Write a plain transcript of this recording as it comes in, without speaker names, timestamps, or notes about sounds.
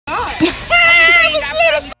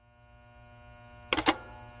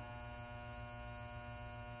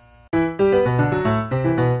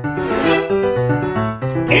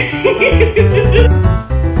What's up?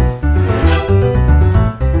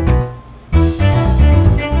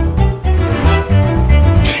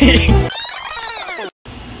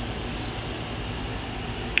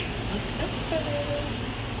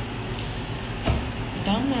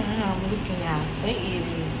 Don't know how I'm looking out. Today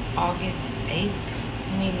is August 8th,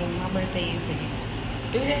 meaning my birthday is in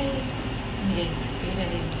 3 days. Yes, 3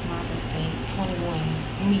 days is my birthday.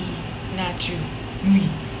 21. Me, not you. Me.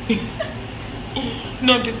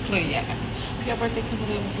 No, just play, yeah. If your birthday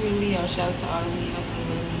coming up, if you're a Leo, shout out to all the Leos. I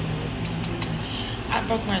love Leos. I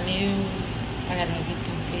broke my nails. I gotta get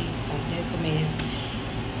them fixed. Like, that's a mess.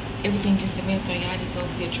 Everything just a mess, so y'all just go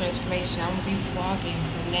see a transformation. I'm gonna be vlogging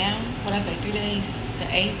from now, when I say 3 days, the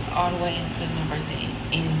 8th, all the way into my birthday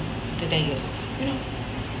and the day of. You know,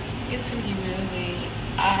 it's gonna get real lit.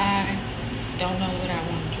 I don't know what I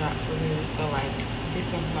want to drop for real, so like, this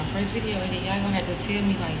is gonna be my first video, and then y'all gonna have to tell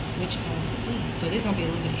me like what you want to see. But it's gonna be a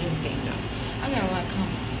little bit of everything though. I got a lot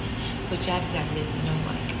coming, but y'all just gotta let me know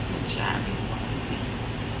like what y'all really want to see.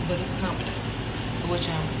 But it's coming up. What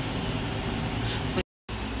y'all want to see.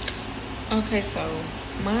 Okay, so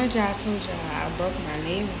mind y'all, I told y'all I broke my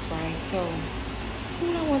nails, right? So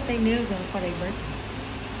who don't want their nails done for their birthday?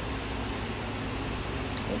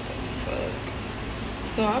 What the fuck?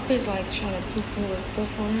 So I've been like trying to put some little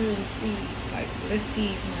stuff on here to see, like, let's see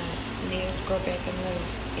if my nails grow back enough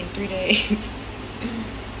in 3 days.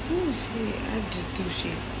 Oh shit, I just do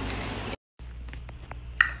shit.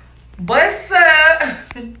 What's up?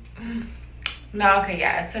 No, okay,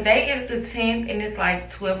 guys. Today is the 10th and it's like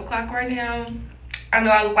 12 o'clock right now. I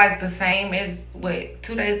know I look like the same as what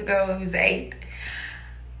 2 days ago. It was the 8th.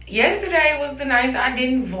 Yesterday was the 9th. I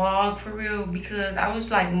didn't vlog for real because I was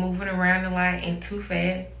like moving around a lot and too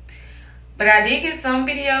fast. But I did get some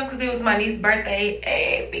videos because it was my niece's birthday.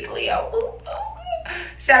 Hey, big Leo. Ooh, ooh.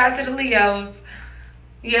 Shout out to the Leos.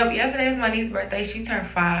 Yep, yesterday was my niece's birthday. She turned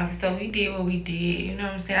 5, so we did what we did. You know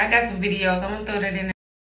what I'm saying? I got some videos. I'm gonna throw that in there.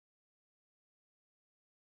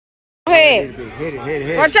 Go ahead. Hit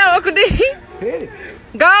it. Watch out, Uncle D. Hit it.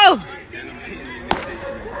 Go.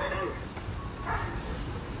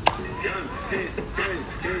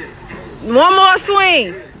 One more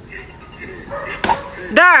swing.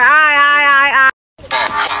 There. I.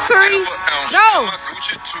 3. Go.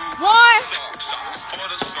 1,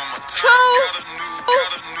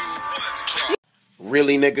 2.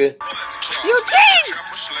 Really, nigga? You cheat.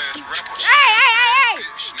 Hey.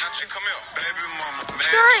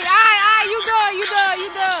 3. You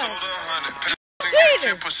done.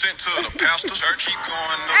 Cheating.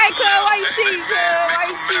 Hey, cuz, why you cheating, cuz? Why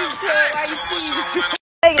you cheating?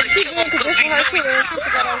 Hey, keep going, cause this one right here.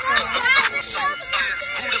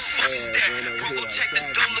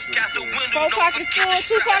 Four pockets full,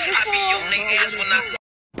 2 pockets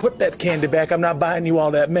full. Put that candy back. I'm not buying you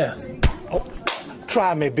all that mess. Oh,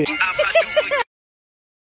 try me, bitch.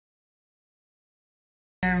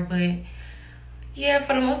 But yeah,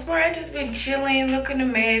 for the most part, I just been chilling, looking a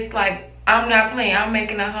mess. Like, I'm not playing. I'm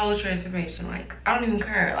making a whole transformation. Like, I don't even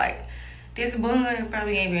care. Like, this bun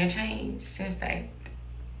probably ain't been changed since that.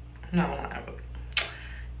 No,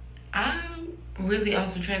 I'm really on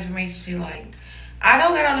some transformation shit. Like, I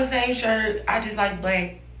don't get on the same shirt. I just like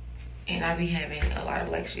black, and I be having a lot of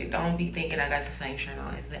black shit. Don't be thinking I got the same shirt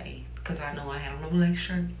on as the 8th, because I know I have no black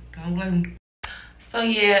shirt. Don't blame me. So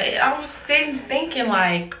yeah, I was sitting thinking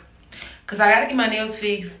like, because I gotta get my nails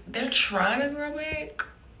fixed. They're trying to grow back.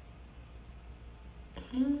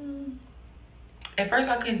 At first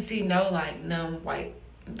I couldn't see no white,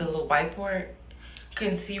 the little white part.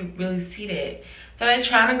 Couldn't really see that. So they're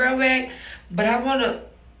trying to grow back, but I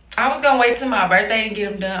was gonna wait till my birthday and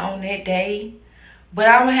get them done on that day. But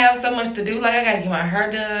I'm gonna have so much to do. Like, I gotta get my hair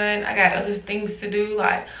done. I got other things to do.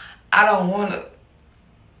 Like, I don't wanna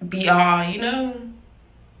be all, you know.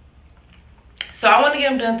 So I want to get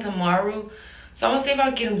them done tomorrow. So I'm gonna see if I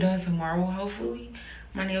can get them done tomorrow, hopefully.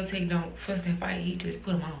 My nail tech don't fuss and fight. He just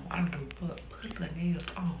put them on. I don't give a fuck. Put the nails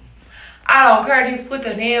on. I don't care. Just put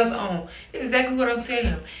the nails on. It's exactly what I'm telling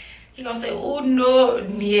him. He gonna say, oh no,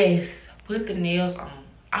 yes, put the nails on.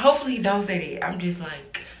 Hopefully he don't say that. I'm just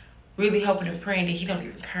like really hoping and praying that he don't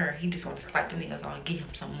even care. He just want to slap the nails on and get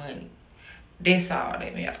him some money. That's all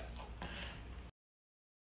that matters.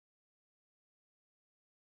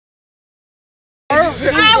 I was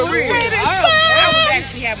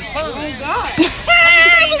actually having fun. Oh God.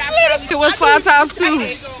 It was 5 times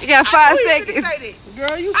 2. You got 5 seconds.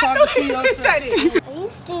 Girl, you talking to yourself. Are you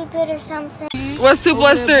stupid or something? What's 2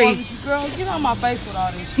 plus 3? Girl, get on my face with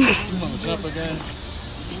all this shit. You want to jump again?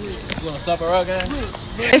 You want to stop her again?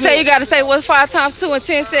 They say you gotta say what's 5 times 2 in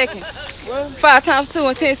 10 seconds. 5 times 2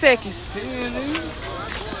 in 10 seconds.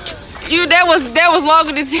 That was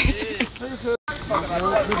longer than 10 seconds.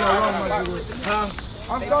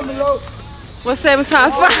 What's 7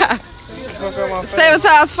 times 5? 7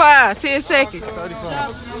 times 5, 10 seconds.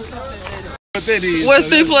 What's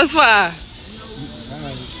 3 plus 5?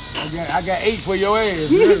 I got 8 for your ass.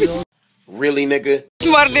 Really, nigga?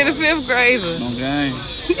 Smarter than a 5th grader. Okay.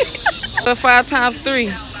 So 5 times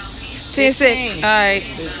 3. 10 seconds. Alright.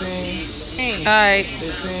 15. Alright.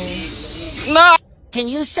 15. No. Can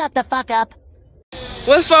you shut the fuck up?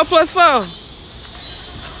 What's 4 plus 4?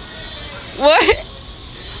 What?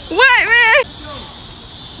 What, man?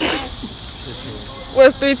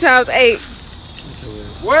 What's 3 times 8?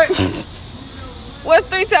 What? What's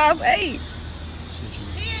 3 times 8?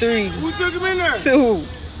 3. Who took him in there? 2. 1.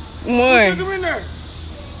 Who took him in there?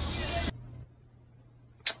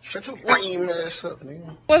 Shut your lame ass up,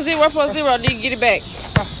 nigga. What's 0 plus 0? Did you get it back?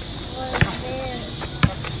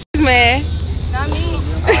 Man. Not me.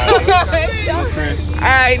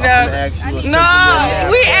 Alright, no. No,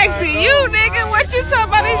 we asking you, nigga. What you talking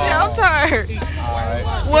about? It's your turn.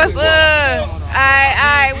 What's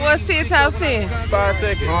alright, what's 10 times 10? 5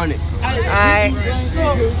 seconds. On it. Alright.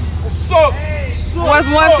 What's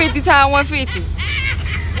 150 times 150?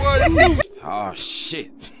 Oh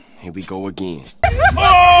shit. Here we go again.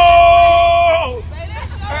 Oh!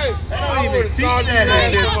 Hey, I don't even teach that.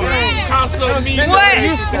 What?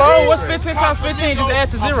 You slow? What's 15 times 15? Just add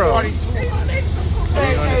the zero.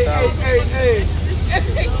 Hey.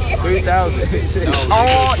 3,000.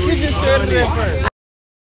 Oh, you just said it at first.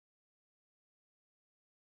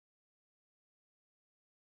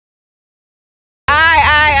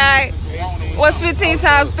 Alright. What's 15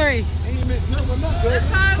 times 3?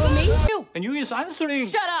 And you is answering.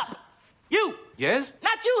 Shut up! You. Yes?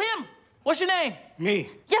 Not you, him! What's your name? Me.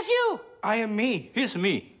 Yes, you! I am me. He's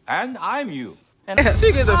me. And I'm you. She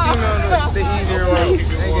get the female the easier one. They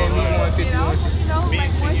gave me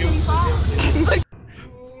 150.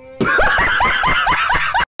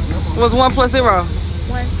 What's 1 plus 0?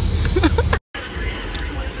 1.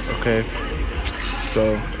 Okay.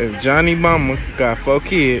 So if Johnny Mama got 4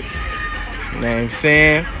 kids named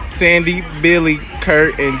Sam, Sandy, Billy,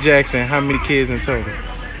 Kurt, and Jackson, how many kids in total?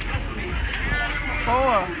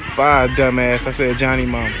 4. 5, dumbass. I said Johnny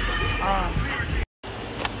Mama.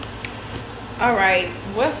 Alright,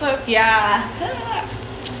 what's up, y'all?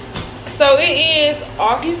 So it is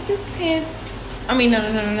August the 10th. I mean,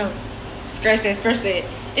 no. Scratch that.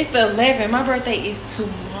 It's the 11th. My birthday is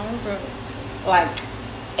tomorrow. Like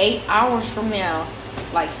 8 hours from now.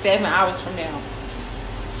 Like 7 hours from now.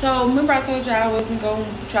 So remember I told y'all I wasn't going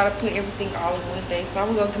to try to put everything all in one day. So I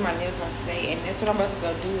will go get my nails done today. And that's what I'm about to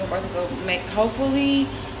go do. I'm about to go make, hopefully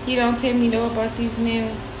he don't tell me no about these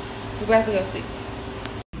nails. We're about to go see.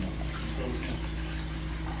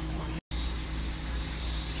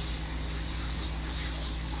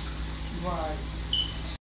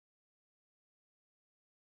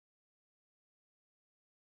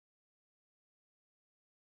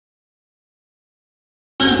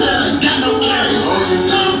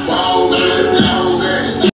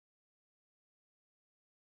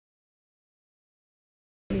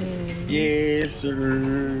 Yes,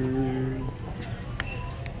 sir.